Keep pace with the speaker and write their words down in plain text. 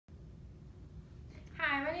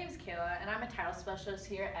my name is Kayla, and I'm a title specialist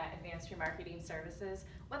here at Advanced Remarketing Services.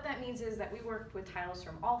 What that means is that we work with titles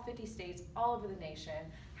from all 50 states, all over the nation.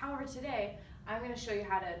 However, today, I'm going to show you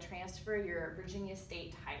how to transfer your Virginia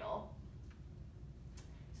state title.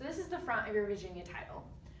 So this is the front of your Virginia title.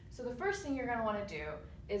 So the first thing you're going to want to do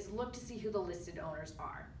is look to see who the listed owners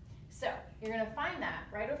are. So you're going to find that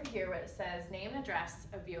right over here where it says name and address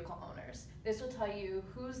of vehicle owners. This will tell you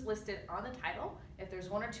who's listed on the title, if there's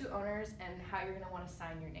one or two owners, and how you're going to want to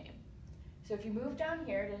sign your name. So if you move down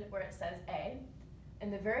here to where it says A, in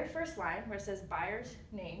the very first line where it says buyer's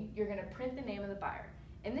name, you're going to print the name of the buyer.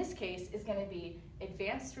 In this case, it's going to be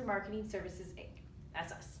Advanced Remarketing Services, Inc.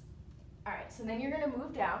 That's us. All right, so then you're going to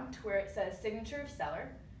move down to where it says signature of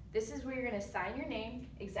seller. This is where you're going to sign your name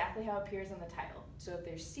exactly how it appears on the title. So if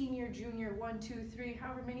there's senior, junior, 1, 2, 3,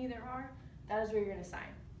 however many there are, that is where you're going to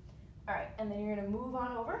sign. All right, and then you're going to move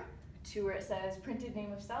on over to where it says printed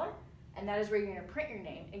name of seller, and that is where you're going to print your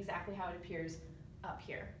name exactly how it appears up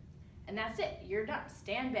here. And that's it. You're done.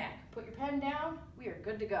 Stand back. Put your pen down. We are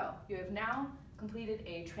good to go. You have now completed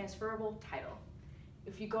a transferable title.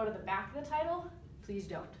 If you go to the back of the title, please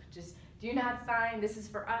don't. Just do not sign. This is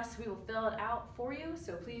for us. We will fill it out for you,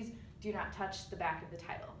 so please do not touch the back of the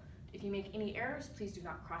title. If you make any errors, please do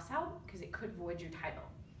not cross out because it could void your title.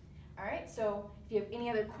 All right, so if you have any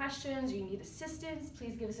other questions or you need assistance,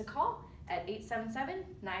 please give us a call at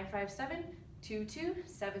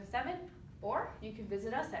 877-957-2277, or you can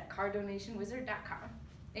visit us at cardonationwizard.com.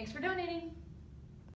 Thanks for donating.